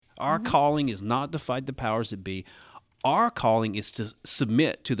Our calling is not to fight the powers that be. Our calling is to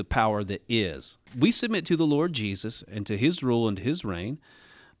submit to the power that is. We submit to the Lord Jesus and to his rule and his reign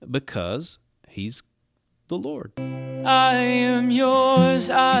because he's the Lord. I am yours,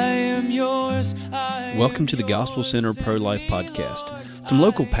 I am yours. Welcome to the Gospel Center Pro-Life Podcast. Some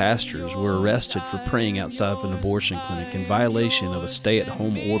local pastors were arrested for praying outside of an abortion clinic in violation of a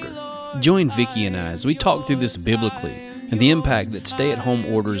stay-at-home order. Join Vicki and I as we talk through this biblically and the impact that stay-at-home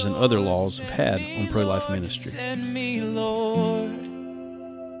orders and other laws have had on pro-life ministry. Send me, Lord.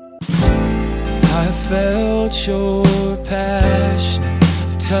 I felt your passion,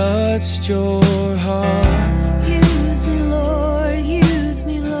 I've touched your heart. Use me, Lord, use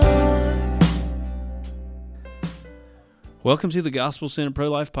me, Lord. Welcome to the Gospel Center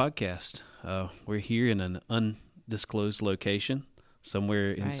Pro-Life Podcast. We're here in an undisclosed location,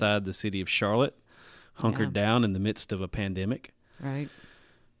 somewhere inside the city of Charlotte, hunkered down in the midst of a pandemic. Right.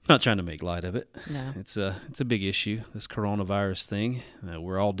 Not trying to make light of it. No. It's a big issue, this coronavirus thing.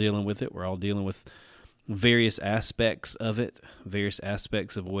 We're all dealing with it. We're all dealing with various aspects of it, various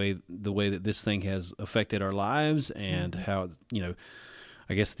aspects of the way that this thing has affected our lives and how,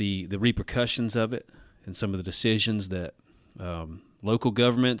 I guess the repercussions of it and some of the decisions that local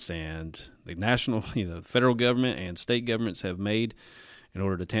governments and the national, federal government and state governments have made in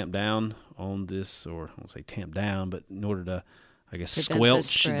order to tamp down on this, or I won't say tamp down, but in order to, I guess,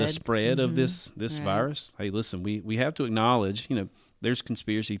 squelch the spread of this virus. Hey, listen, we have to acknowledge, there's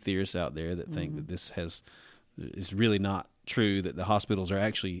conspiracy theorists out there that think that this is really not true, that the hospitals are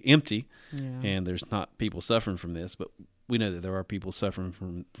actually empty and there's not people suffering from this, but we know that there are people suffering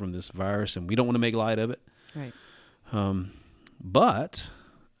from this virus, and we don't want to make light of it. Right. But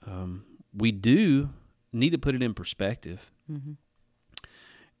we do need to put it in perspective. Mm-hmm.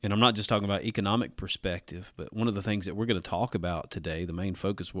 And I'm not just talking about economic perspective, but one of the things that we're going to talk about today, the main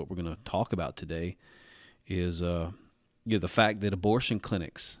focus of what we're going to talk about today is the fact that abortion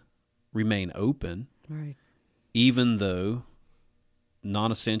clinics remain open, Right. even though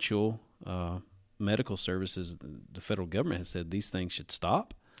non-essential medical services, the federal government has said these things should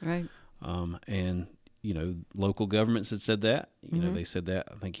stop. Right. And local governments had said that. They said that,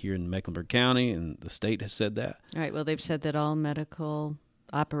 I think, here in Mecklenburg County, and the state has said that. Right. Well, they've said that all medical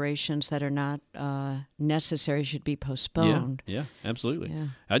operations that are not necessary should be postponed. Yeah, absolutely. Yeah.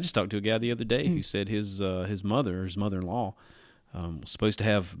 I just talked to a guy the other day who said his mother-in-law, was supposed to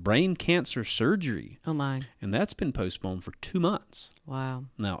have brain cancer surgery. Oh, my. And that's been postponed for 2 months. Wow.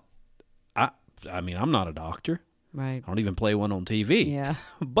 Now, I mean, I'm not a doctor. Right. I don't even play one on TV. Yeah.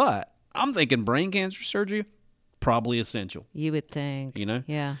 But I'm thinking brain cancer surgery, probably essential. You would think.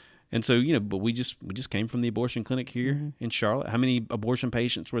 Yeah. And so, but we just came from the abortion clinic here in Charlotte. How many abortion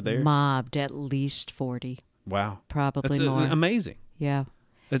patients were there? Mobbed at least 40. Wow. Probably That's more. Amazing. Yeah.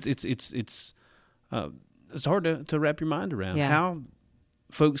 It's hard to wrap your mind around how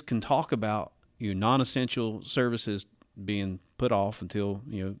folks can talk about non-essential services being put off until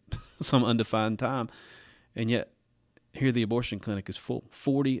some undefined time, and yet here the abortion clinic is full,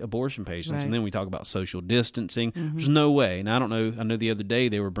 40 abortion patients, Right. and then we talk about social distancing. There's no way, and I don't know. I know the other day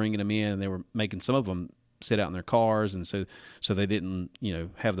they were bringing them in, and they were making some of them sit out in their cars, and so they didn't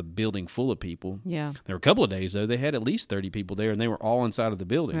have the building full of people. Yeah. There were a couple of days though they had at least 30 people there, and they were all inside of the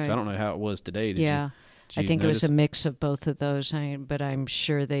building. Right. So I don't know how it was today. Did Yeah. you I think notice? it was a mix of both of those, but I'm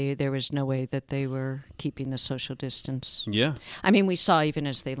sure there was no way that they were keeping the social distance. Yeah. I mean, we saw even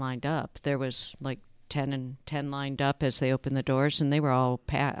as they lined up, there was like 10 and 10 lined up as they opened the doors, and they were all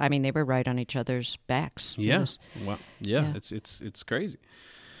they were right on each other's backs. Yeah. Well, yeah. It's crazy.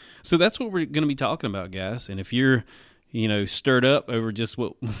 So that's what we're going to be talking about, guys. And if you're, stirred up over just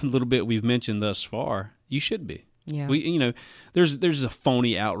what little bit we've mentioned thus far, you should be. Yeah. There's a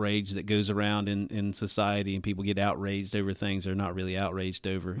phony outrage that goes around in society, and people get outraged over things they're not really outraged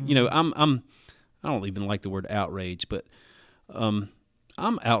over. Mm-hmm. I don't even like the word outrage, but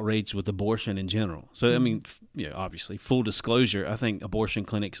I'm outraged with abortion in general. So, I mean, obviously, full disclosure, I think abortion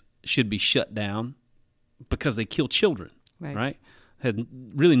clinics should be shut down because they kill children, right? Had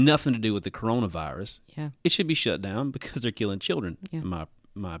really nothing to do with the coronavirus. Yeah. It should be shut down because they're killing children, Yeah. in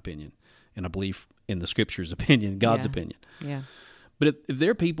my opinion. And I believe in the Scripture's opinion, God's opinion. Yeah. But if there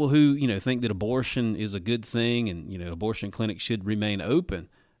are people who, think that abortion is a good thing and, abortion clinics should remain open,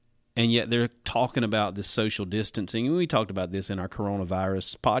 and yet they're talking about this social distancing. And we talked about this in our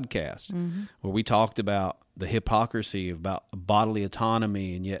coronavirus podcast, where we talked about the hypocrisy about bodily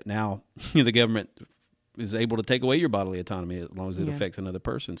autonomy, and yet now the government is able to take away your bodily autonomy as long as it affects another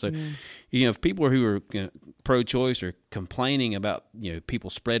person. So, if people who are pro-choice are complaining about people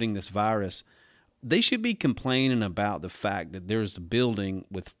spreading this virus, they should be complaining about the fact that there's a building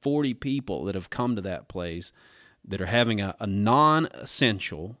with 40 people that have come to that place that are having a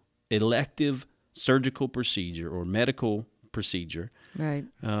non-essential elective surgical procedure or medical procedure, Right.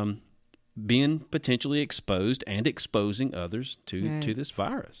 being potentially exposed and exposing others to this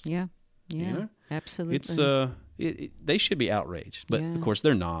virus. Yeah. Yeah. You know? Absolutely. It's they should be outraged, but Yeah. of course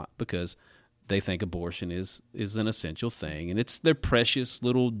they're not, because they think abortion is an essential thing, and it's their precious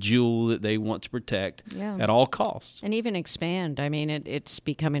little jewel that they want to protect Yeah. at all costs. And even expand. I mean, it's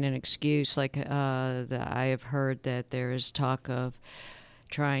becoming an excuse. Like I have heard that there is talk of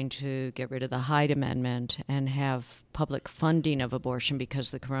trying to get rid of the Hyde Amendment and have public funding of abortion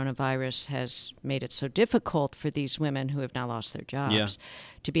because the coronavirus has made it so difficult for these women who have now lost their jobs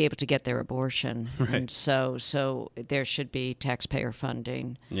to be able to get their abortion. Right. And so there should be taxpayer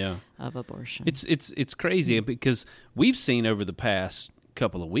funding Yeah. of abortion. It's crazy because we've seen over the past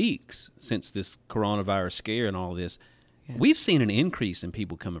couple of weeks since this coronavirus scare and all this, we've seen an increase in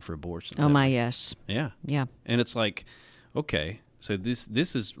people coming for abortions. Oh, my, yes. Yeah. Yeah. And it's like, okay, so this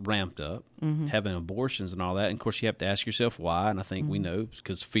is ramped up, having abortions and all that. And, of course, you have to ask yourself why, and I think we know it's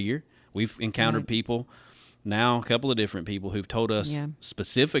because fear. We've encountered people now, a couple of different people who've told us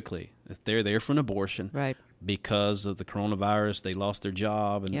specifically that they're there for an abortion Right. because of the coronavirus. They lost their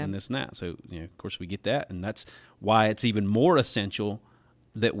job and this and that. So, of course, we get that, and that's why it's even more essential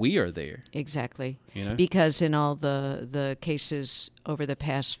that we are there. Exactly. You know? Because in all the cases over the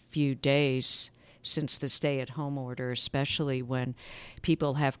past few days, since the stay-at-home order, especially when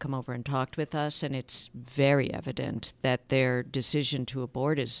people have come over and talked with us, and it's very evident that their decision to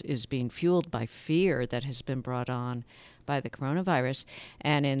abort is being fueled by fear that has been brought on by the coronavirus.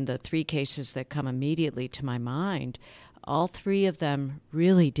 And in the 3 cases that come immediately to my mind, all 3 of them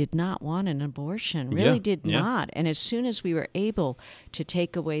really did not want an abortion, really did not. And as soon as we were able to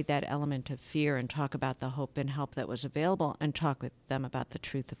take away that element of fear and talk about the hope and help that was available and talk with them about the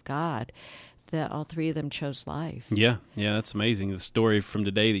truth of God, that all 3 of them chose life. Yeah, that's amazing. The story from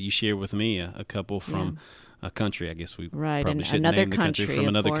today that you shared with me, a couple from a country, I guess we probably shouldn't another name the country, from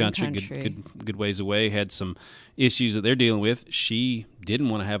another country, good ways away, had some issues that they're dealing with. She didn't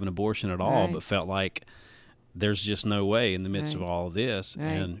want to have an abortion at all, but felt like there's just no way in the midst of all of this. Right.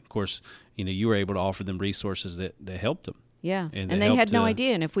 And, of course, you were able to offer them resources that helped them. Yeah, And and they they had helped, no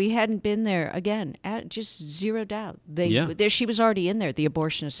idea. And if we hadn't been there, again, just zero doubt. She was already in there. The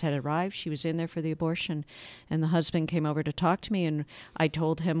abortionist had arrived. She was in there for the abortion. And the husband came over to talk to me, and I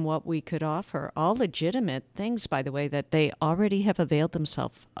told him what we could offer. All legitimate things, by the way, that they already have availed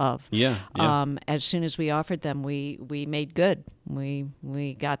themselves of. Yeah. As soon as we offered them, we made good.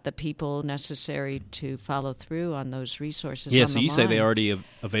 We got the people necessary to follow through on those resources. Yeah, on so the you say they line. already have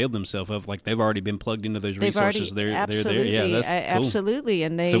availed themselves of, like, they've already been plugged into those They've resources. already, They're absolutely, there. Yeah, that's cool. absolutely.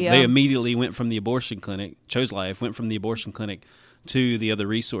 And So they immediately went from the abortion clinic, Chose Life, went from the abortion clinic to the other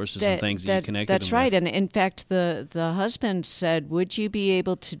resources and things that you connected That's them right. with. And in fact, the husband said, would you be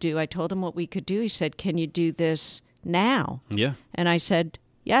able to do, I told him what we could do. He said, can you do this now? Yeah. And I said,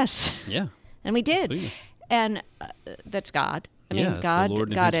 yes. Yeah. And we did. Absolutely. And that's God. I Yeah, mean, it's God, the Lord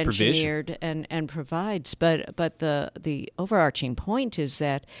and God His provision. engineered and provides. But the overarching point is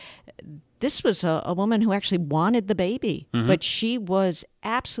that this was a woman who actually wanted the baby, but she was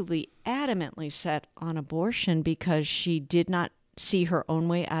absolutely adamantly set on abortion because she did not see her own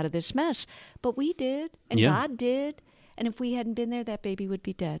way out of this mess. But we did, and God did. And if we hadn't been there, that baby would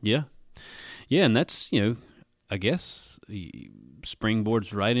be dead. Yeah. Yeah, and that's, I guess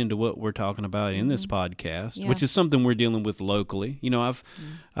springboards right into what we're talking about in this podcast, which is something we're dealing with locally.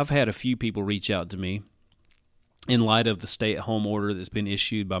 I've had a few people reach out to me in light of the stay-at-home order that's been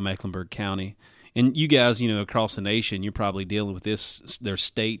issued by Mecklenburg County. And you guys, across the nation, you're probably dealing with this. There's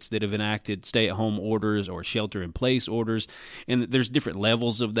states that have enacted stay-at-home orders or shelter-in-place orders, and there's different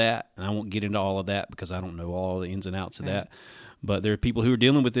levels of that. And I won't get into all of that because I don't know all the ins and outs of that. But there are people who are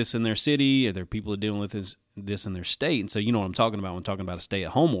dealing with this in their city, or there are people who are dealing with this in their state. And so you know what I'm talking about when I'm talking about a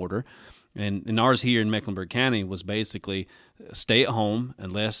stay-at-home order. And ours here in Mecklenburg County was basically stay at home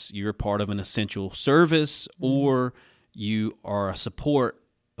unless you're part of an essential service or you are a support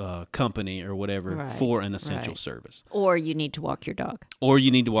company or whatever for an essential service. Or you need to walk your dog. Or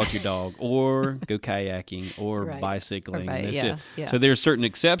you need to walk your dog, or go kayaking, or bicycling. And that's it. Yeah. So there are certain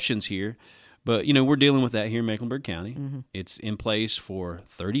exceptions here. But, we're dealing with that here in Mecklenburg County. It's in place for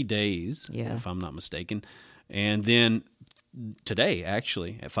 30 days, if I'm not mistaken. And then today,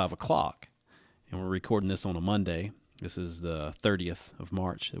 actually, at 5 o'clock, and we're recording this on a Monday. This is the 30th of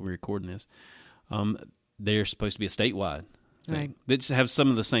March that we're recording this. There's supposed to be a statewide thing Right. that have some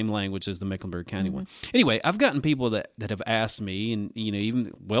of the same language as the Mecklenburg County one. Anyway, I've gotten people that have asked me, and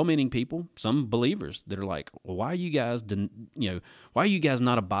even well-meaning people, some believers that are like, well, why are you guys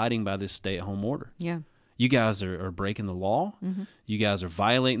not abiding by this stay-at-home order? Yeah. You guys are breaking the law. You guys are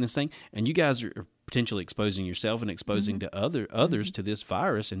violating this thing, and you guys are potentially exposing yourself and exposing to others to this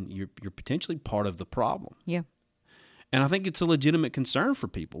virus, and you're potentially part of the problem. Yeah. And I think it's a legitimate concern for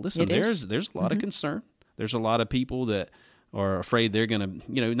people. Listen, It is. there's a lot of concern. There's a lot of people that are afraid they're going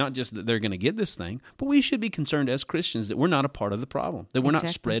to, not just that they're going to get this thing, but we should be concerned as Christians that we're not a part of the problem, that we're not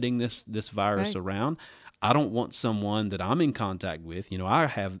spreading this virus around. I don't want someone that I'm in contact with.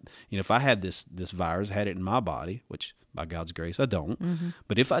 If I had this virus, had it in my body, which by God's grace I don't,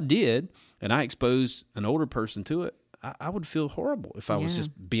 but if I did and I exposed an older person to it, I would feel horrible if I was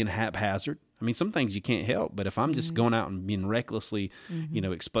just being haphazard. I mean, some things you can't help, but if I'm just going out and being recklessly,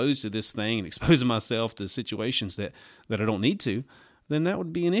 exposed to this thing and exposing myself to situations that I don't need to, then that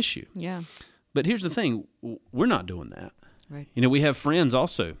would be an issue. Yeah. But here's the thing, we're not doing that. Right. We have friends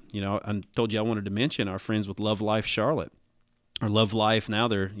also. I told you I wanted to mention our friends with Love Life Charlotte. Or Love Life, now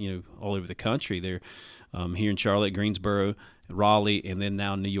they're, all over the country. They're here in Charlotte, Greensboro, Raleigh, and then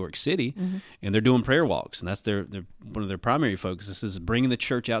now New York City, and they're doing prayer walks, and that's their one of their primary focuses is bringing the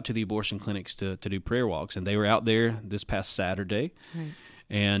church out to the abortion clinics to do prayer walks. And they were out there this past Saturday,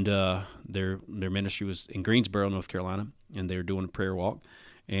 and their ministry was in Greensboro, North Carolina, and they were doing a prayer walk,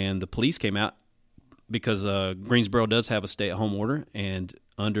 and the police came out because Greensboro does have a stay-at-home order, and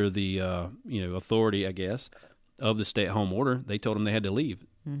under the authority, I guess, of the stay-at-home order, they told them they had to leave.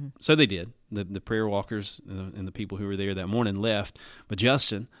 So they did. The prayer walkers and the people who were there that morning left. But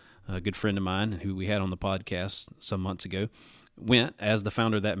Justin, a good friend of mine who we had on the podcast some months ago, went as the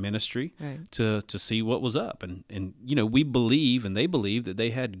founder of that ministry to see what was up. And we believe, and they believe, that they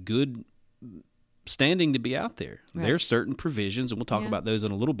had good standing to be out there. Right. There are certain provisions, and we'll talk about those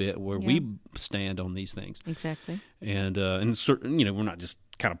in a little bit, where we stand on these things. Exactly. And certain, we're not just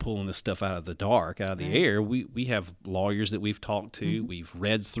kind of pulling this stuff out of the dark, out of the air. We have lawyers that we've talked to. We've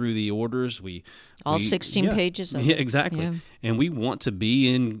read through the orders. All 16 pages of it. Exactly. Yeah. And we want to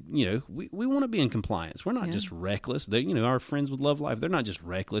be in, we want to be in compliance. We're not just reckless. They, our friends with Love Life, they're not just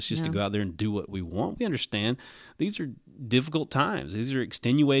reckless just to go out there and do what we want. We understand these are difficult times. These are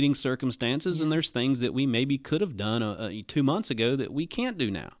extenuating circumstances, and there's things that we maybe could have done 2 months ago that we can't do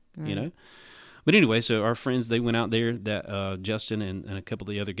now, But anyway, so our friends, they went out there, that Justin and a couple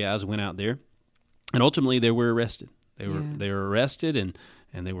of the other guys went out there, and ultimately they were arrested. They were arrested, and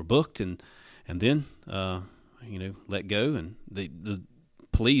they were booked, and then let go. And the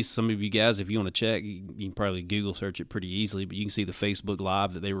police, some of you guys, if you want to check, you can probably Google search it pretty easily, but you can see the Facebook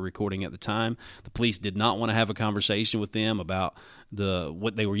Live that they were recording at the time. The police did not want to have a conversation with them about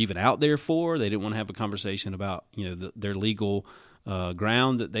what they were even out there for. They didn't want to have a conversation about their legal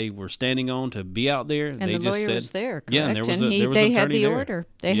ground that they were standing on to be out there. And they the just lawyer said, was there, correct? Yeah, and there was an they attorney had the there. order.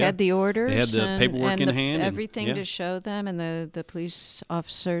 They had the orders. They had the paperwork in hand. Everything to show them, and the police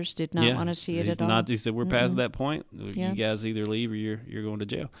officers did not want to see it at all. He said, we're past that point. You guys either leave or you're going to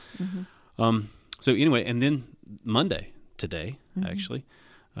jail. So anyway, and then Monday, today, actually,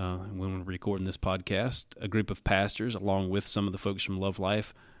 when we're recording this podcast, a group of pastors, along with some of the folks from Love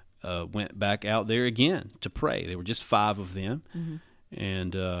Life, went back out there again to pray. There were just 5 of them.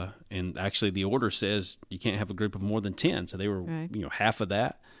 And actually the order says you can't have a group of more than 10. So they were, half of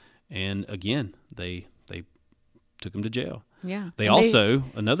that. And again, they took them to jail. Yeah. They also,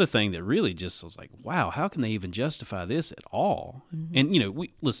 another thing that really just was like, wow, how can they even justify this at all? And,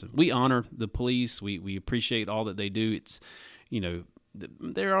 we honor the police. We appreciate all that they do. It's,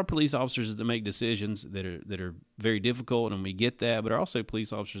 there are police officers that make decisions that are very difficult, and we get that. But there are also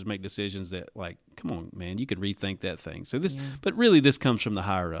police officers that make decisions that, like, come on, man, you could rethink that thing. So but really, this comes from the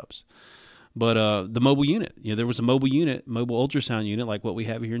higher ups. But the mobile unit, there was a mobile ultrasound unit like what we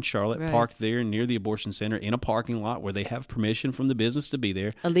have here in Charlotte, parked there near the abortion center in a parking lot where they have permission from the business to be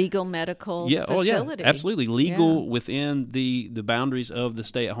there. A legal medical facility. Absolutely legal within the boundaries of the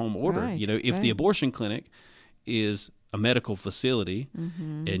stay-at-home order. If the abortion clinic is a medical facility,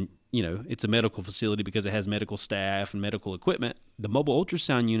 and it's a medical facility because it has medical staff and medical equipment, the mobile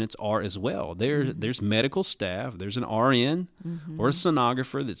ultrasound units are as well. There's medical staff, there's an RN or a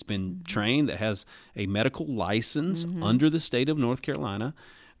sonographer that's been trained, that has a medical license under the state of North Carolina.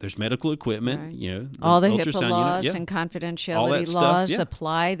 There's medical equipment, all the HIPAA laws and confidentiality laws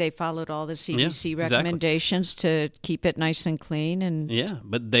apply. They followed all the CDC recommendations to keep it nice and clean. And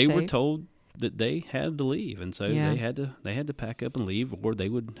but they were told that they had to leave, and so Yeah. they had to pack up and leave, or they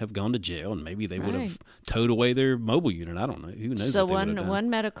would have gone to jail, and maybe they would have Right. towed away their mobile unit. I don't know. Who knows? So what they would have done. one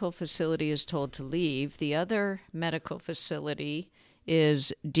medical facility is told to leave. The other medical facility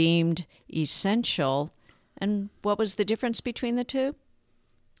is deemed essential. And what was the difference between the two?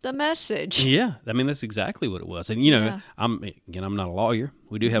 The message. Yeah, I mean that's exactly what it was. And you know, Yeah. I'm not a lawyer.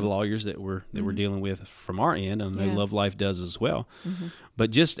 We do have lawyers that we're dealing with from our end, and I know Yeah. Love Life does as well. But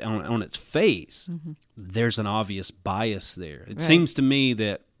just on its face, there's an obvious bias there. It Right. seems to me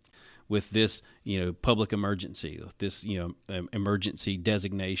that with this, public emergency, with this, emergency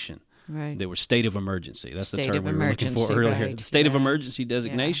designation, Right. there was state of emergency. That's State the term of we were looking for emergency, earlier. right. The state of Yeah. emergency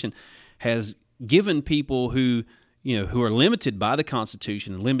designation has given people who are limited by the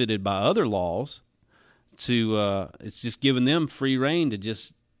Constitution and limited by other laws to, it's just given them free reign to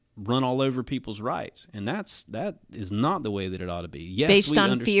just run all over people's rights. And that is not the way that it ought to be. Yes, Based we on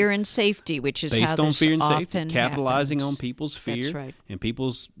understand- fear and safety, which is based how on this fear and safety, often capitalizing happens. on people's fear That's right. and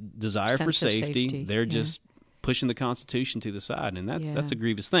people's desire for Sense of safety. safety, They're yeah. just pushing the Constitution to the side, and that's Yeah. a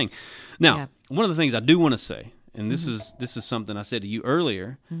grievous thing. Now, Yeah. one of the things I do want to say, and this is something I said to you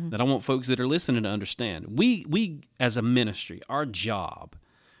earlier that I want folks that are listening to understand. We as a ministry, our job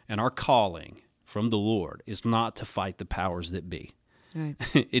and our calling from the Lord is not to fight the powers that be. Right.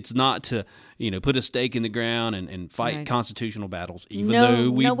 It's not to put a stake in the ground and fight Right. constitutional battles, even though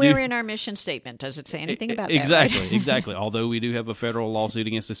we nowhere do. in our mission statement does it say anything about Exactly, that. Right? exactly. Although we do have a federal lawsuit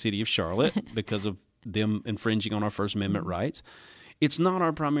against the city of Charlotte because of them infringing on our First Amendment rights, it's not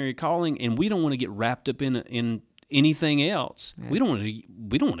our primary calling, and we don't want to get wrapped up in anything else. Right. We don't want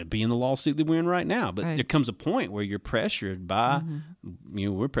to be in the lawsuit that we're in right now. But Right. there comes a point where you're pressured by,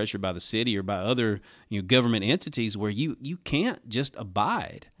 we're pressured by the city or by other government entities where you can't just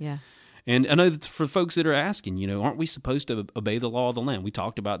abide. Yeah. And I know that for folks that are asking, aren't we supposed to obey the law of the land? We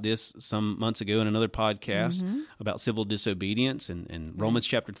talked about this some months ago in another podcast about civil disobedience and Romans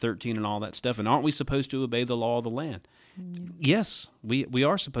chapter 13 and all that stuff. And aren't we supposed to obey the law of the land? Yes, we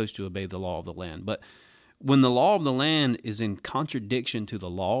are supposed to obey the law of the land. But when the law of the land is in contradiction to the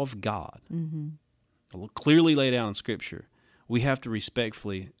law of God, clearly laid out in Scripture, we have to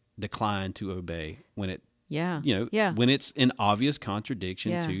respectfully decline to obey when it, Yeah. when it's in obvious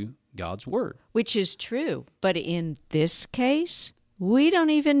contradiction Yeah. to God's word. Which is true. But in this case, we don't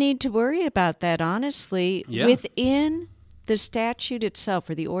even need to worry about that, honestly. Yeah. Within the statute itself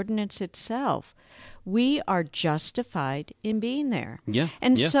or the ordinance itself, we are justified in being there. Yeah,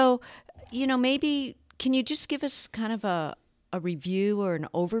 And yeah. so, maybe can you just give us kind of a review or an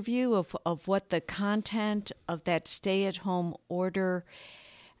overview of what the content of that stay-at-home order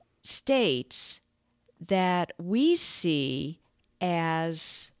states that we see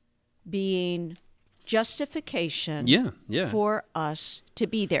as being justification Yeah. for us to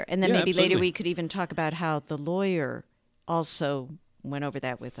be there. And then Yeah, maybe later absolutely. we could even talk about how the lawyer also went over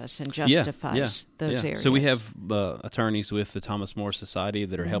that with us and Yeah, justifies those yeah. areas. So we have attorneys with the Thomas More Society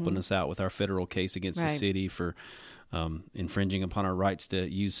that are helping us out with our federal case against the Right. city for infringing upon our rights to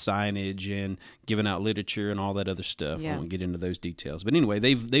use signage and giving out literature and all that other stuff. Yeah. I won't get into those details. But anyway,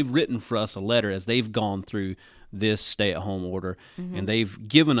 they've written for us a letter as they've gone through this stay-at-home order, and they've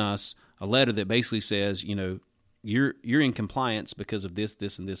given us a letter that basically says, you're in compliance because of this,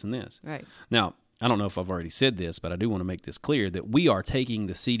 this, and this, and this. Right. Now, I don't know if I've already said this, but I do want to make this clear that we are taking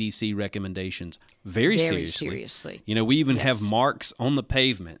the CDC recommendations very seriously. We even Yes. have marks on the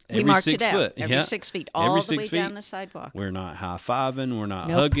pavement We every marked 6 it out. foot. Every Yeah. 6 feet, Every all the 6 way feet. down the sidewalk. We're not high-fiving. We're not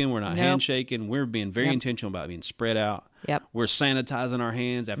Nope. hugging. We're not Nope. handshaking. We're being very Yep. intentional about being spread out. Yep. We're sanitizing our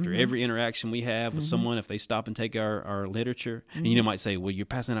hands after every interaction we have with someone if they stop and take our literature. And you might say, well, you're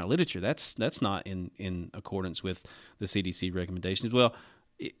passing out literature. That's not in accordance with the CDC recommendations. Well,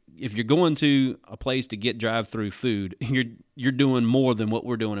 if you're going to a place to get drive-through food, you're doing more than what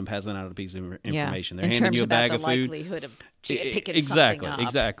we're doing and passing out a piece of information. Yeah. They're In handing terms you a about bag the of food. likelihood of picking Exactly, something up.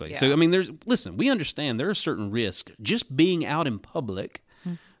 exactly. Yeah. So I mean, we understand there are certain risks just being out in public.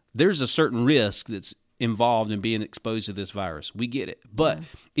 There's a certain risk that's involved in being exposed to this virus. We get it, but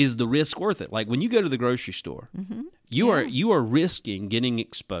is the risk worth it? Like when you go to the grocery store, you are risking getting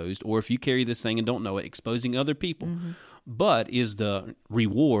exposed, or if you carry this thing and don't know it, exposing other people. But is the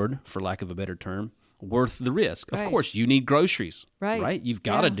reward, for lack of a better term, worth the risk? Of Right. course, you need groceries, Right. You've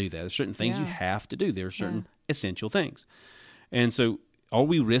got to Yeah. do that. There's certain things you Yeah. have to do. There are certain essential things. And so are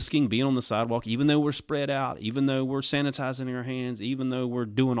we risking being on the sidewalk, even though we're spread out, even though we're sanitizing our hands, even though we're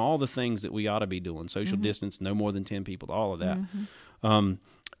doing all the things that we ought to be doing, social distance, no more than 10 people, all of that?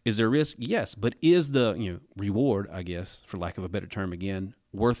 Is there a risk? Yes. But is the reward, I guess, for lack of a better term again,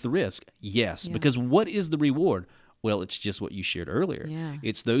 worth the risk? Yes. Yeah. Because what is the reward? Well, it's just what you shared earlier. Yeah.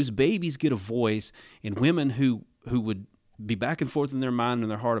 It's those babies get a voice, and women who would be back and forth in their mind and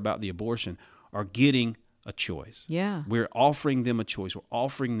their heart about the abortion are getting a choice. Yeah. We're offering them a choice. We're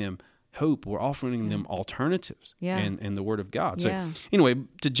offering them hope. We're offering them alternatives and the Word of God. So anyway,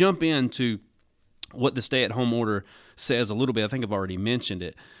 to jump into what the stay-at-home order says a little bit, I think I've already mentioned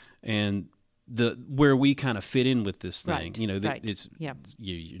it, and where we kind of fit in with this thing. Right. You know, Right. it's Yeah.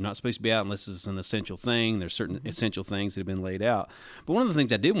 you're not supposed to be out unless it's an essential thing. There's certain essential things that have been laid out. But one of the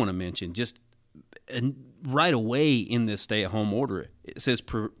things I did want to mention, just right away in this stay-at-home order, it says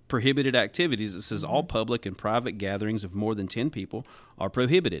prohibited activities. It says all public and private gatherings of more than 10 people are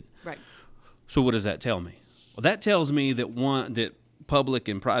prohibited. Right. So what does that tell me? Well, that tells me that public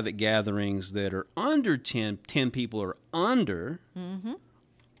and private gatherings that are under 10 people or under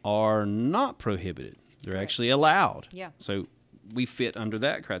are not prohibited. They're actually allowed. Yeah. So we fit under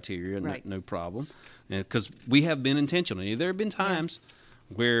that criteria, Right. no problem. Because we have been intentional. There have been times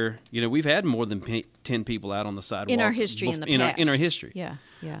where, we've had more than 10 people out on the sidewalk. In our history, in the past. In our history. Yeah.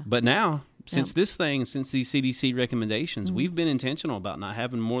 Yeah. But now, since these CDC recommendations, we've been intentional about not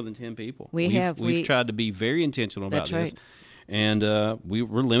having more than 10 people. We've tried to be very intentional about That's this. right. And we're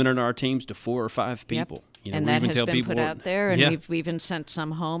limiting our teams to 4 or 5 people. Yep. And that has been put out there, and Yeah. we've even sent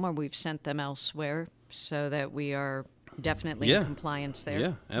some home, or we've sent them elsewhere, so that we are definitely in compliance there.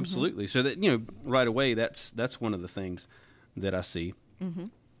 Yeah, absolutely. So that right away, that's one of the things that I see.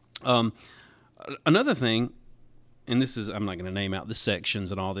 Another thing, and this is, I'm not going to name out the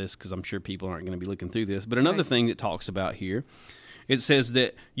sections and all this because I'm sure people aren't going to be looking through this, but another thing that talks about here, it says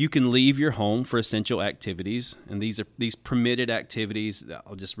that you can leave your home for essential activities, and these permitted activities.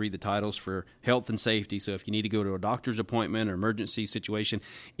 I'll just read the titles: for health and safety. So if you need to go to a doctor's appointment or emergency situation,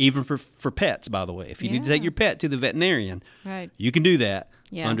 even for pets, by the way, if you need to take your pet to the veterinarian, you can do that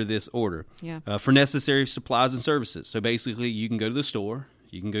under this order. Yeah. For necessary supplies and services. So basically, you can go to the store,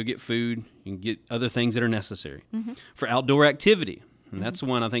 you can go get food, you can get other things that are necessary. For outdoor activity, and that's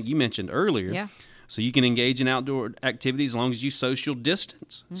one I think you mentioned earlier. Yeah. So you can engage in outdoor activities as long as you social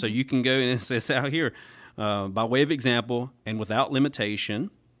distance. So you can go, and it says out here, by way of example, and without limitation,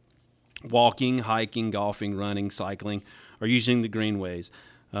 walking, hiking, golfing, running, cycling, or using the greenways.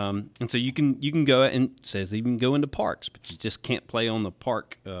 And so you can go, and it says even go into parks, but you just can't play on the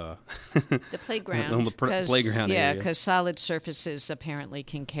park. The playground. On the playground area. Yeah, because solid surfaces apparently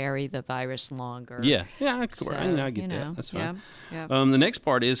can carry the virus longer. Yeah, of course. So, I get that. That's fine. Yeah. The next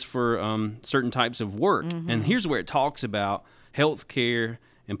part is for certain types of work. And here's where it talks about health care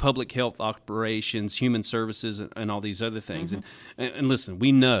and public health operations, human services, and all these other things. And listen,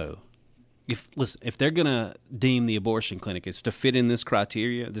 we know, if they're going to deem the abortion clinic is to fit in this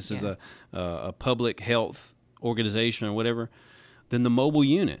criteria, this is a public health organization or whatever, then the mobile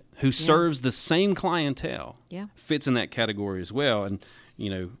unit, who serves the same clientele, fits in that category as well. And,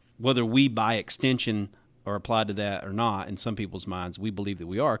 whether we by extension are applied to that or not, in some people's minds, we believe that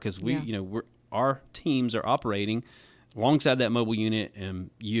we are, because our teams are operating alongside that mobile unit, and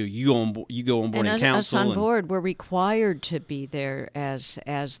you go on board and counsel. Us on board, we're required to be there as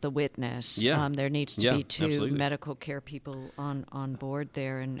the witness. Yeah. There needs to be 2 absolutely. medical care people on board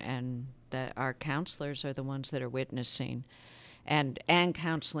there, and that our counselors are the ones that are witnessing and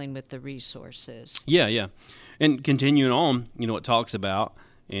counseling with the resources. Yeah. And continuing on, it talks about,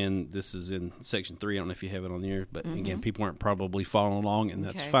 and this is in section 3. I don't know if you have it on there, but again, people aren't probably following along, and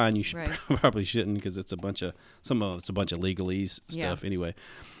that's fine. You should probably shouldn't, because it's a bunch of legalese stuff anyway.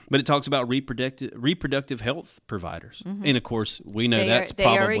 But it talks about reproductive health providers, and of course we know they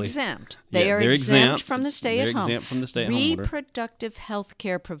are exempt. They're exempt from the stay-at-home. They're exempt from the stay-at-home order. Reproductive health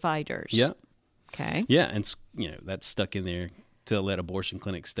care providers. Yeah. Okay. Yeah, and that's stuck in there to let abortion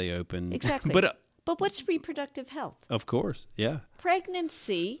clinics stay open. Exactly. But what's reproductive health? Of course, yeah.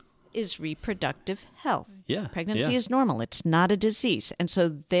 Pregnancy is reproductive health. Yeah. Pregnancy is normal. It's not a disease. And so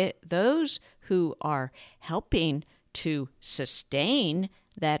those who are helping to sustain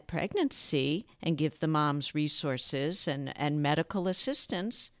that pregnancy and give the moms resources and medical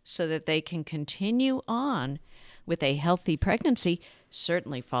assistance so that they can continue on with a healthy pregnancy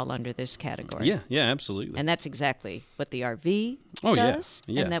certainly fall under this category. Yeah, absolutely. And that's exactly what the RV does,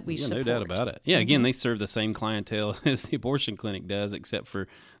 yeah. and that we support. No doubt about it. Yeah, again, they serve the same clientele as the abortion clinic does, except for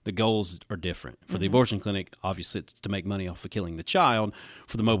the goals are different. For the abortion clinic, obviously, it's to make money off of killing the child.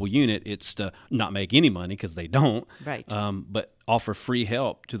 For the mobile unit, it's to not make any money, because they don't. Right. But offer free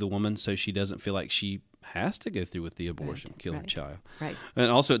help to the woman so she doesn't feel like she has to go through with the abortion, kill her child. Right.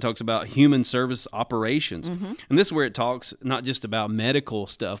 And also it talks about human service operations. And this is where it talks not just about medical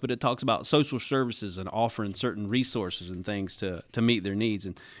stuff, but it talks about social services and offering certain resources and things to meet their needs.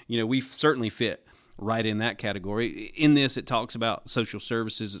 And, we certainly fit right in that category. In this, it talks about social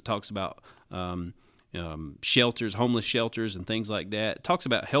services. It talks about shelters, homeless shelters, and things like that. It talks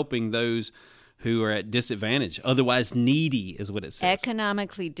about helping those who are at disadvantage, otherwise needy, is what it says.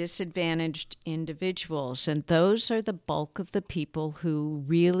 Economically disadvantaged individuals, and those are the bulk of the people who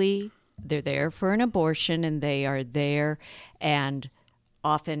really, they're there for an abortion, and they are there and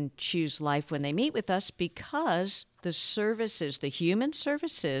often choose life when they meet with us because the services, the human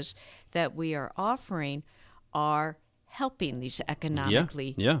services that we are offering are helping these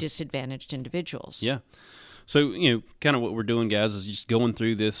economically disadvantaged individuals. Yeah. So, kind of what we're doing, guys, is just going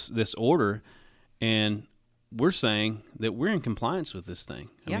through this order, and we're saying that we're in compliance with this thing.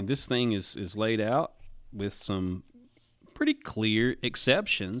 I mean, this thing is laid out with some pretty clear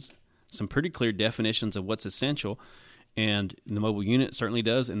exceptions, some pretty clear definitions of what's essential, and the mobile unit certainly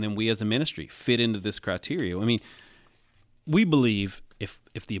does, and then we as a ministry fit into this criteria. I mean, we believe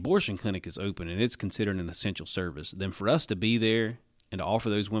if the abortion clinic is open and it's considered an essential service, then for us to be there and to offer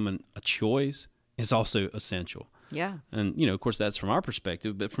those women a choice is also essential. Yeah. And, of course, that's from our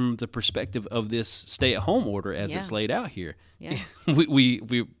perspective, but from the perspective of this stay-at-home order as it's laid out here,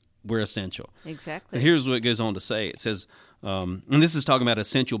 we're essential. Exactly. And here's what it goes on to say. It says, and this is talking about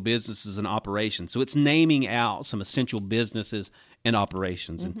essential businesses and operations. So it's naming out some essential businesses and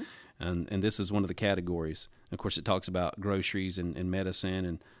operations, and this is one of the categories. Of course, it talks about groceries and medicine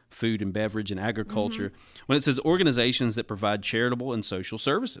and food and beverage and agriculture. When it says organizations that provide charitable and social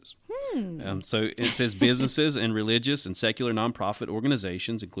services. So it says businesses and religious and secular nonprofit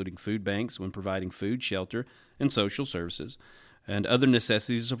organizations, including food banks, when providing food, shelter, and social services, and other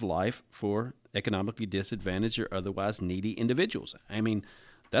necessities of life for economically disadvantaged or otherwise needy individuals. I mean,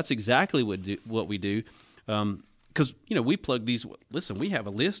 that's exactly what we do. Because, we plug these. Listen, we have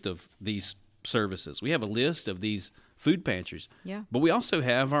a list of these services. We have a list of these food pantries. Yeah. But we also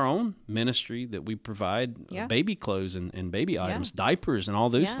have our own ministry that we provide baby clothes and baby items, diapers, and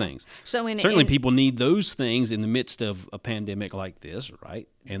all those things. So certainly people need those things in the midst of a pandemic like this, right?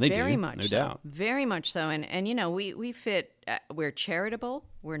 And they very do, much no so. doubt. Very much so. And we fit, we're charitable,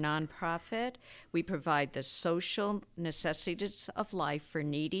 we're nonprofit, we provide the social necessities of life for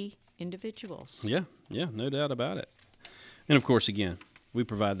needy individuals. Yeah, no doubt about it. And of course, again, we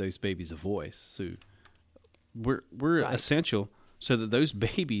provide those babies a voice. So we're essential so that those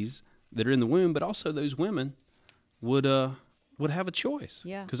babies that are in the womb, but also those women, would have a choice.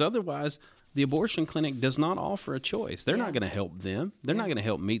 Yeah. Because otherwise, the abortion clinic does not offer a choice. They're not going to help them. They're not going to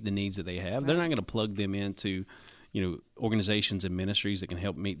help meet the needs that they have. Right. They're not going to plug them into, organizations and ministries that can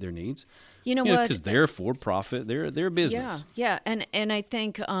help meet their needs. You know what? Because they're for profit. They're a business. Yeah. And I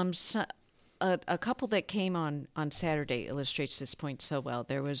think a couple that came on Saturday illustrates this point so well.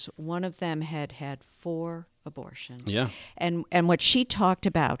 There was one of them had 4 abortions. Yeah. And what she talked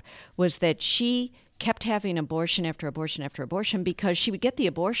about was that she kept having abortion after abortion after abortion because she would get the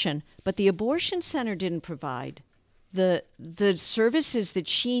abortion, but the abortion center didn't provide the services that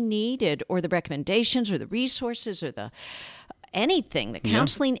she needed, or the recommendations, or the resources, or the anything, the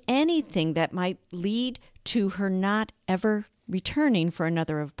counseling, anything that might lead to her not ever returning for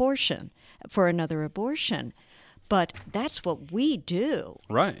another abortion. But that's what we do.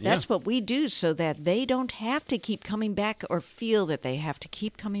 Right. That's what we do so that they don't have to keep coming back or feel that they have to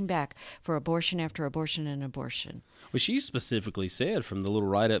keep coming back for abortion after abortion and abortion. Well, she specifically said from the little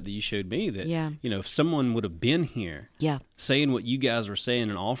write-up that you showed me that, if someone would have been here saying what you guys were saying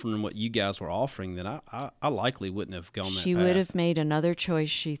and offering what you guys were offering, then I likely wouldn't have gone that path. She would have made another choice,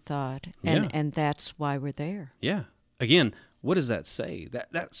 she thought, and that's why we're there. Yeah. Again, what does that say?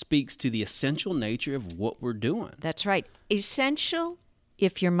 That speaks to the essential nature of what we're doing. That's right. Essential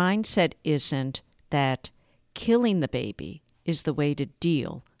if your mindset isn't that killing the baby is the way to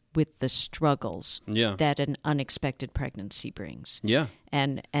deal with the struggles that an unexpected pregnancy brings. Yeah.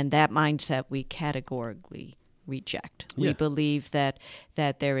 And that mindset we categorically reject. We believe that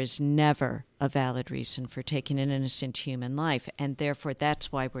there is never a valid reason for taking an innocent human life, and therefore that's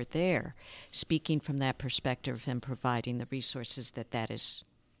why we're there, speaking from that perspective and providing the resources that is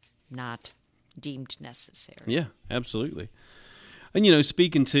not deemed necessary. Yeah, absolutely. And,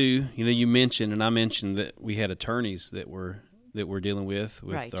 speaking to, you mentioned, and I mentioned that we had attorneys that we're dealing with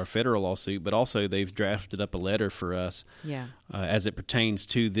our federal lawsuit, but also they've drafted up a letter for us as it pertains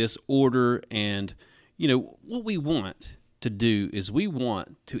to this order. And, what we want to do is we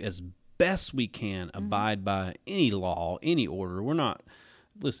want to, as best we can, abide by any law, any order. We're not,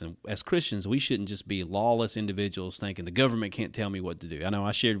 listen, as Christians, we shouldn't just be lawless individuals thinking the government can't tell me what to do. I know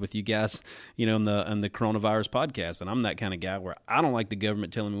I shared with you guys, on the coronavirus podcast, and I'm that kind of guy where I don't like the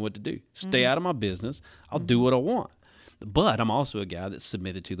government telling me what to do. Stay out of my business. I'll do what I want. But I'm also a guy that's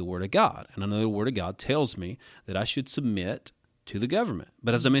submitted to the Word of God. And I know the Word of God tells me that I should submit to the government.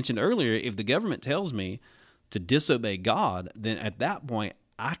 But as I mentioned earlier, if the government tells me to disobey God, then at that point,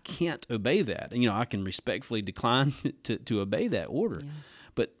 I can't obey that. And, I can respectfully decline to obey that order. Yeah.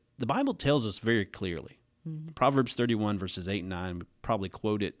 But the Bible tells us very clearly. Proverbs 31, verses 8 and 9, we probably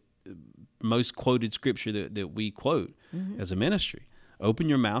quote it, most quoted scripture that we quote as a ministry. Open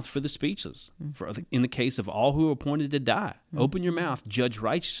your mouth for the speechless. For in the case of all who are appointed to die, open your mouth, judge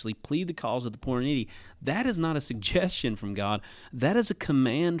righteously, plead the cause of the poor and needy. That is not a suggestion from God. That is a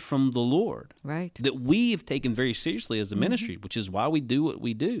command from the Lord. Right. That we have taken very seriously as a ministry, which is why we do what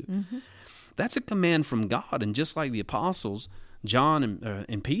we do. That's a command from God. And just like the apostles, John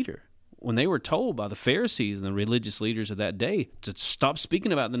and Peter, when they were told by the Pharisees and the religious leaders of that day to stop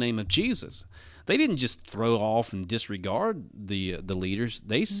speaking about the name of Jesus, they didn't just throw off and disregard the leaders.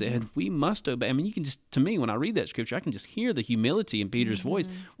 They said, we must obey. I mean, you can just, to me, when I read that scripture, I can just hear the humility in Peter's voice.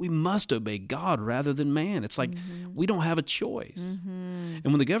 We must obey God rather than man. It's like we don't have a choice. And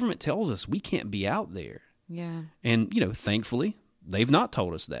when the government tells us we can't be out there, and, thankfully, they've not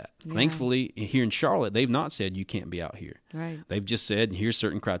told us that. Yeah. Thankfully, here in Charlotte, they've not said you can't be out here. Right. They've just said, here's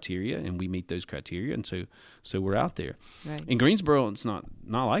certain criteria, and we meet those criteria, and so we're out there. Right. In Greensboro, it's not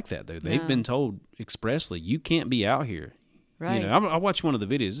like that, though. They've been told expressly, you can't be out here. Right. I watched one of the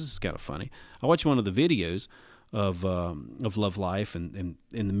videos. This is kind of funny. I watched one of the videos of Love Life, and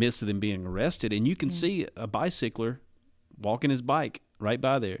in the midst of them being arrested, and you can see a bicycler walking his bike right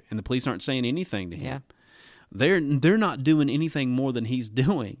by there, and the police aren't saying anything to him. Yeah. They're not doing anything more than he's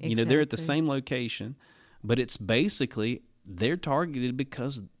doing. Exactly. They're at the same location, but it's basically they're targeted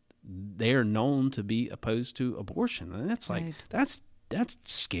because they're known to be opposed to abortion. And that's like that's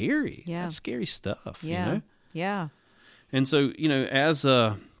scary. Yeah. That's scary stuff. Yeah. Yeah. And so, as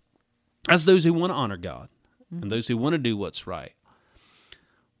those who want to honor God and those who want to do what's right,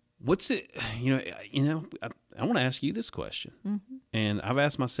 what's it? I want to ask you this question, and I've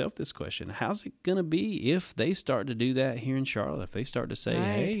asked myself this question: how's it going to be if they start to do that here in Charlotte? If they start to say,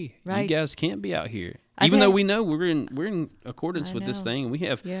 "Hey, you guys can't be out here," even though we know we're in accordance with this thing, and we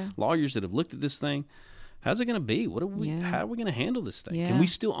have lawyers that have looked at this thing. How's it going to be? How are we going to handle this thing? Can we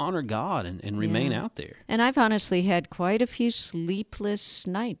still honor God and remain out there? And I've honestly had quite a few sleepless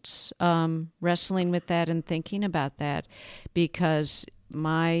nights wrestling with that and thinking about that, because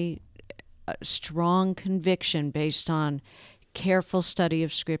my strong conviction based on careful study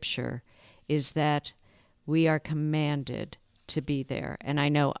of Scripture is that we are commanded to be there. And I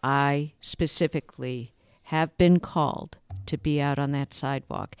know I specifically have been called to be out on that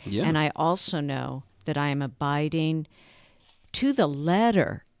sidewalk. Yeah. And I also know that I am abiding to the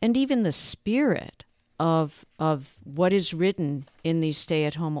letter and even the spirit of what is written in these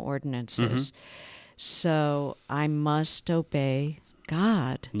stay-at-home ordinances. So I must obey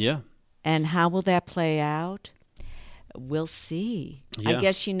God. Yeah. And how will that play out? We'll see. Yeah. I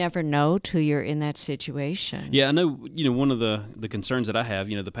guess you never know till you're in that situation. Yeah, I know, one of the concerns that I have,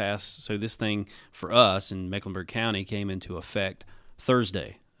 so this thing for us in Mecklenburg County came into effect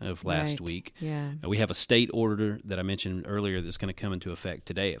Thursday of last week. Yeah. We have a state order that I mentioned earlier that's going to come into effect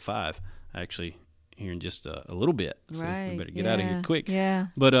today at 5, actually here in just a little bit. So we better get out of here quick. Yeah.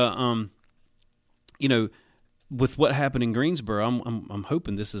 But, with what happened in Greensboro, I'm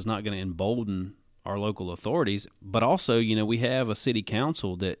hoping this is not going to embolden our local authorities, but also, we have a city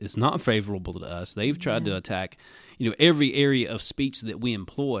council that is not favorable to us. They've tried to attack, every area of speech that we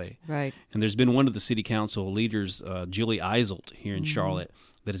employ. Right. And there's been one of the city council leaders, Julie Eiselt here in Charlotte,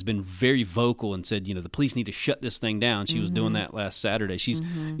 that has been very vocal and said, the police need to shut this thing down. She was doing that last Saturday. She's,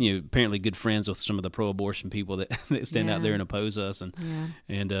 apparently good friends with some of the pro-abortion people that stand out there and oppose us,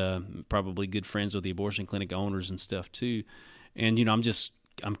 and probably good friends with the abortion clinic owners and stuff too. And,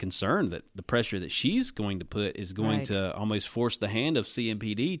 I'm concerned that the pressure that she's going to put is going to almost force the hand of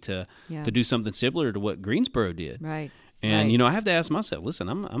CMPD to do something similar to what Greensboro did. Right. And, I have to ask myself, listen,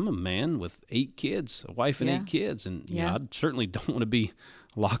 I'm a man with 8 kids, a wife and 8 kids, and I certainly don't want to be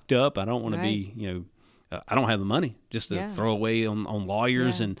locked up. I don't want to be, I don't have the money just to throw away on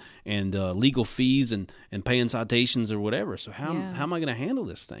lawyers and legal fees and paying citations or whatever. So how am I going to handle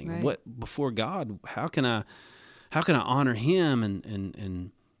this thing? Right. What before God? How can I honor Him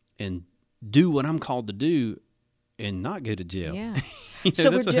and do what I'm called to do and not go to jail? Yeah.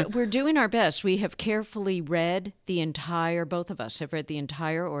 So we're doing our best. We have carefully read both of us have read the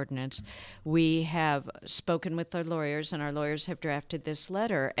entire ordinance. We have spoken with our lawyers, and our lawyers have drafted this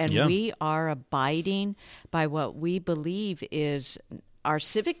letter. And we are abiding by what we believe is our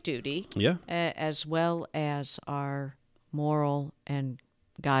civic duty, as well as our moral and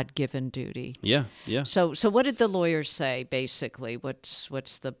God-given duty. Yeah. So what did the lawyers say, basically?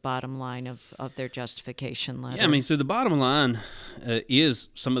 What's the bottom line of their justification letter? Yeah, I mean, so the bottom line is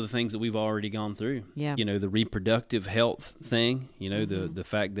some of the things that we've already gone through. Yeah. You know, the reproductive health thing, you know, the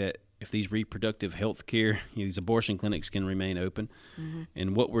fact that if these reproductive health care, these abortion clinics can remain open.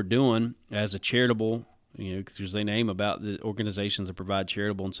 And what we're doing as a charitable, you know, because there's a name about the organizations that provide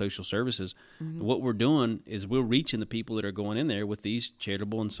charitable and social services. What we're doing is we're reaching the people that are going in there with these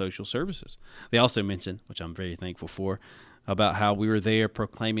charitable and social services. They also mentioned, which I'm very thankful for, about how we were there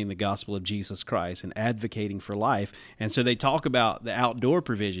proclaiming the gospel of Jesus Christ and advocating for life. And so they talk about the outdoor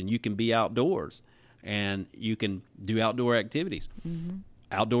provision. You can be outdoors and you can do outdoor activities.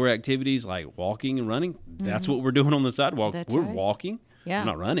 Outdoor activities like walking and running, that's what we're doing on the sidewalk. That's we're right. walking. Yeah. We're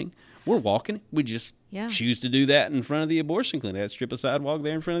not running. We're walking. We just choose to do that in front of the abortion clinic. That strip of sidewalk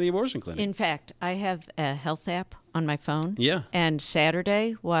there in front of the abortion clinic. In fact, I have a health app on my phone. Yeah. And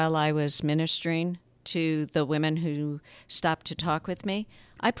Saturday, while I was ministering to the women who stopped to talk with me,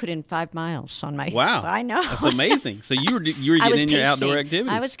 I put in 5 miles on my... Wow. I know. That's amazing. So you were I was getting in your outdoor pacing.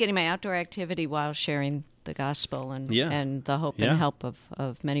 activities. I was getting my outdoor activity while sharing the gospel and the hope Yeah. and help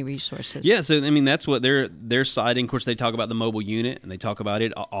of many resources. Yeah, so I mean that's what they're citing. Of course, they talk about the mobile unit and they talk about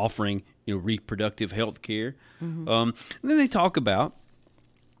it offering reproductive health care. And then they talk about,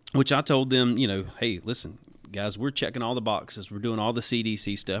 which I told them, hey, listen, guys, we're checking all the boxes. We're doing all the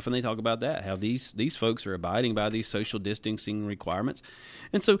CDC stuff, and they talk about that, how these folks are abiding by these social distancing requirements.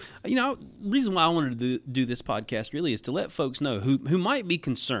 And so, the reason why I wanted to do this podcast really is to let folks know who might be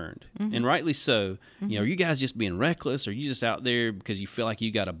concerned, and rightly so. Are you guys just being reckless? Are you just out there because you feel like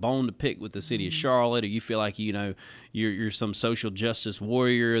you got a bone to pick with the city of Charlotte, or you feel like, you're some social justice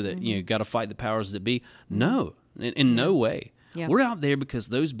warrior that, got to fight the powers that be? No, in no way. Yeah. We're out there because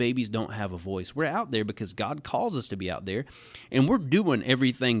those babies don't have a voice. We're out there because God calls us to be out there, and we're doing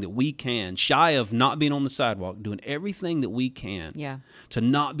everything that we can, shy of not being on the sidewalk, doing everything that we can to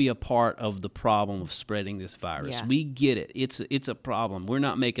not be a part of the problem of spreading this virus. Yeah. We get it. It's a problem. We're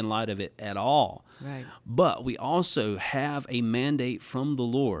not making light of it at all. Right. But we also have a mandate from the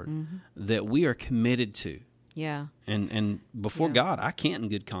Lord that we are committed to. Yeah. And before God, I can't in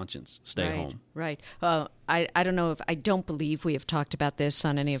good conscience stay home. Right. I don't know I don't believe we have talked about this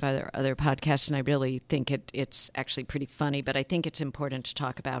on any of our other podcasts, and I really think it's actually pretty funny, but I think it's important to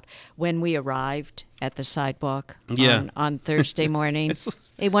talk about when we arrived at the sidewalk on Thursday morning.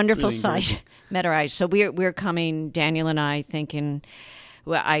 A wonderful really sight met our eyes. So we're coming, Daniel and I, thinking...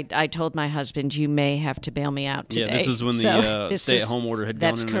 Well, I told my husband, you may have to bail me out today. Yeah, this is when the stay-at-home order had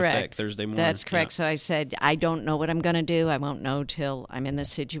gone into effect Thursday morning. That's correct. So I said, I don't know what I'm going to do. I won't know till I'm in this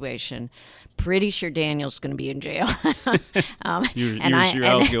situation. Pretty sure Daniel's going to be in jail. You're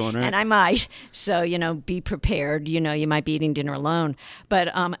outgoing, right? And I might. So, be prepared. You might be eating dinner alone.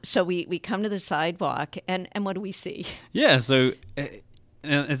 But so we come to the sidewalk, and what do we see? Yeah, so...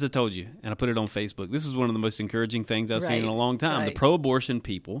 And as I told you, and I put it on Facebook, this is one of the most encouraging things I've seen in a long time. Right. The pro-abortion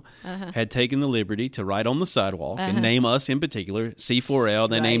people had taken the liberty to write on the sidewalk and name us in particular, C4L.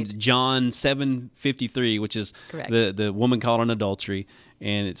 They named John 7:53, which is the woman caught in adultery.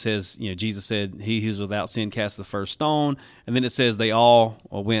 And it says, Jesus said, he who's without sin cast the first stone. And then it says they all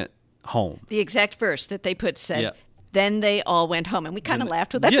went home. The exact verse that they put said, then they all went home. And we kind of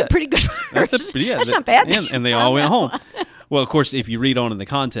laughed. Well, that's a pretty good verse. That's not bad. And they all went home. Well, of course, if you read on in the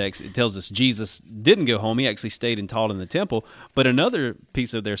context, it tells us Jesus didn't go home. He actually stayed and taught in the temple. But another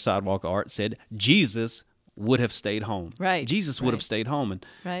piece of their sidewalk art said Jesus would have stayed home. Right. Jesus would have stayed home.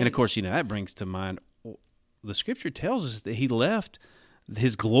 And of course, that brings to mind, the Scripture tells us that he left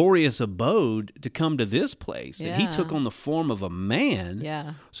his glorious abode to come to this place. And he took on the form of a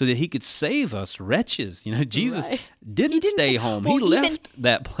man so that he could save us wretches. Jesus didn't stay home. He left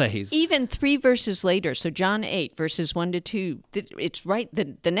that place. Even 3 verses later, so John 8, verses 1-2, it's right,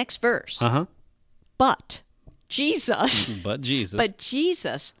 the next verse. But Jesus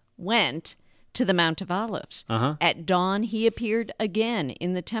went to the Mount of Olives. At dawn, he appeared again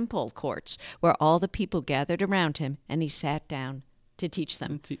in the temple courts, where all the people gathered around him, and he sat down to teach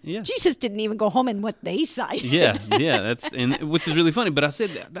them. Jesus didn't even go home in what they cited. Which is really funny. But I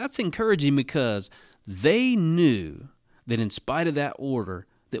said that's encouraging because they knew that in spite of that order,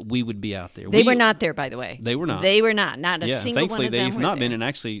 that we would be out there. They were not there, by the way. They were not. They were not. Not a single one of them they've not there. been. And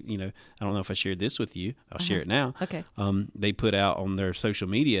actually, I don't know if I shared this with you. I'll share it now. Okay. They put out on their social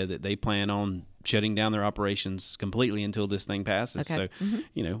media that they plan on shutting down their operations completely until this thing passes. Okay.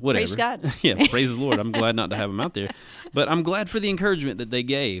 So, whatever. Praise God. Praise the Lord. I'm glad not to have them out there. But I'm glad for the encouragement that they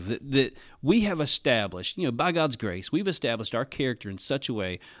gave, that we have established, by God's grace, we've established our character in such a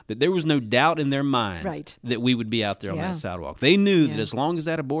way that there was no doubt in their minds Right. that we would be out there on Yeah. that sidewalk. They knew that Yeah. as long as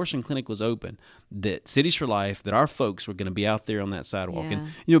that abortion clinic was open, that Cities for Life, that our folks were going to be out there on that sidewalk. Yeah.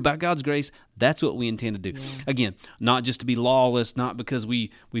 And, by God's grace, that's what we intend to do. Again, not just to be lawless, not because we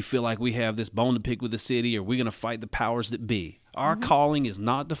feel like we have this bone to pick with the city or we're going to fight the powers that be. Our calling is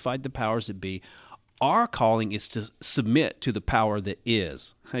not to fight the powers that be. Our calling is to submit to the power that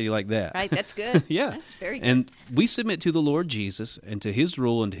is. How you like that? Right, that's good. Yeah. That's very good. And we submit to the Lord Jesus and to his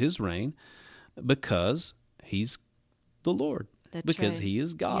rule and his reign because he's the Lord. That's because right. he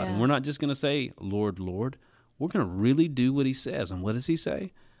is God. Yeah. And we're not just going to say, Lord, Lord. We're going to really do what he says. And what does he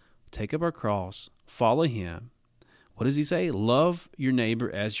say? Take up our cross, follow him. What does he say? Love your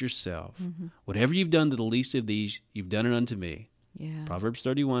neighbor as yourself. Mm-hmm. Whatever you've done to the least of these, you've done it unto me. Yeah. Proverbs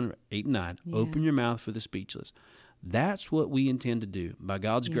 31, 8 and 9. Yeah. Open your mouth for the speechless. That's what we intend to do by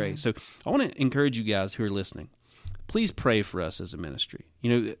God's Yeah. grace. So I want to encourage you guys who are listening. Please pray for us as a ministry.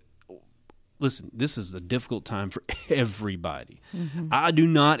 Listen, this is a difficult time for everybody. Mm-hmm. I do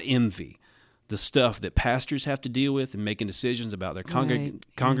not envy the stuff that pastors have to deal with and making decisions about their Right.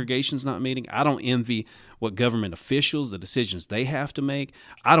 congregations not meeting. I don't envy what government officials, the decisions they have to make.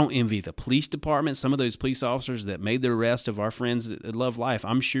 I don't envy the police department, some of those police officers that made the arrest of our friends that love life.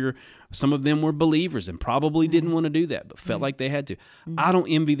 I'm sure some of them were believers and probably didn't want to do that, but felt like they had to. I don't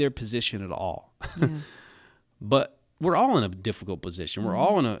envy their position at all. Yeah. But we're all in a difficult position. We're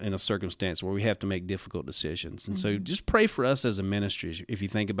all in a circumstance where we have to make difficult decisions. And so just pray for us as a ministry if you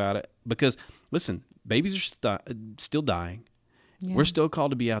think about it. Because, listen, babies are still dying. Yeah. We're still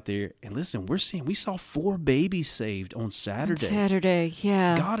called to be out there. And listen, we saw 4 babies saved on Saturday. Saturday,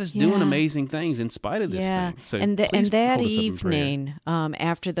 yeah. God is doing Yeah. amazing things in spite of this thing. So and please that hold us up in prayer. evening,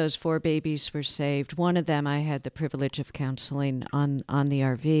 after those 4 babies were saved, one of them I had the privilege of counseling on the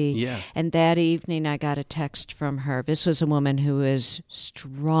RV. Yeah. And that evening I got a text from her. This was a woman who is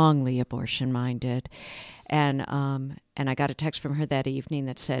strongly abortion-minded. And I got a text from her that evening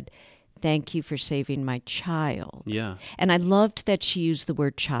that said, "Thank you for saving my child." Yeah. And I loved that she used the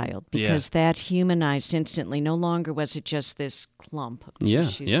word child because that humanized instantly. No longer was it just this clump of Yeah,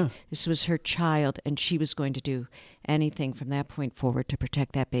 tissues. yeah. This was her child, and she was going to do anything from that point forward to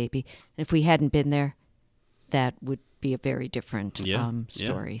protect that baby. And if we hadn't been there, that would be a very different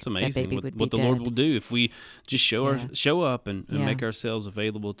story. It's amazing That baby would what be the dead. Lord will do if we just show up and Yeah. make ourselves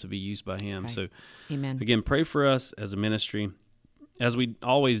available to be used by him. Right. So Amen. again, pray for us as a ministry. As we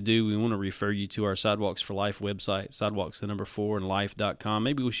always do, we want to refer you to our Sidewalks for Life website, sidewalks4 and life.com.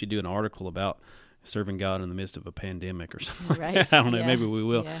 Maybe we should do an article about serving God in the midst of a pandemic or something Right. like that. I don't know. Yeah. Maybe we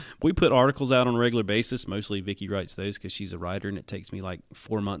will. Yeah. We put articles out on a regular basis. Mostly Vicki writes those because she's a writer, and it takes me like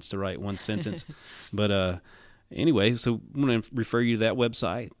 4 months to write one sentence. But anyway, so I'm going to refer you to that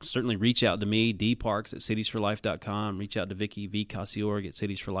website. Certainly reach out to me, dparks@citiesforlife.com. Reach out to Vicki, vcassiorg at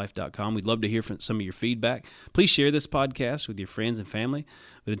citiesforlife.com. We'd love to hear from some of your feedback. Please share this podcast with your friends and family.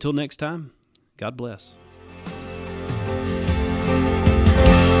 But until next time, God bless.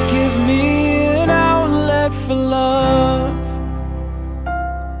 Give me an outlet for love.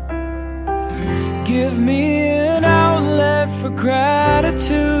 Give me an outlet for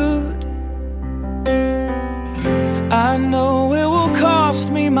gratitude. I know it will cost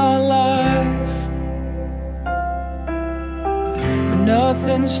me my life, but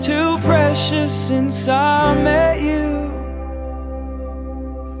nothing's too precious since I met you.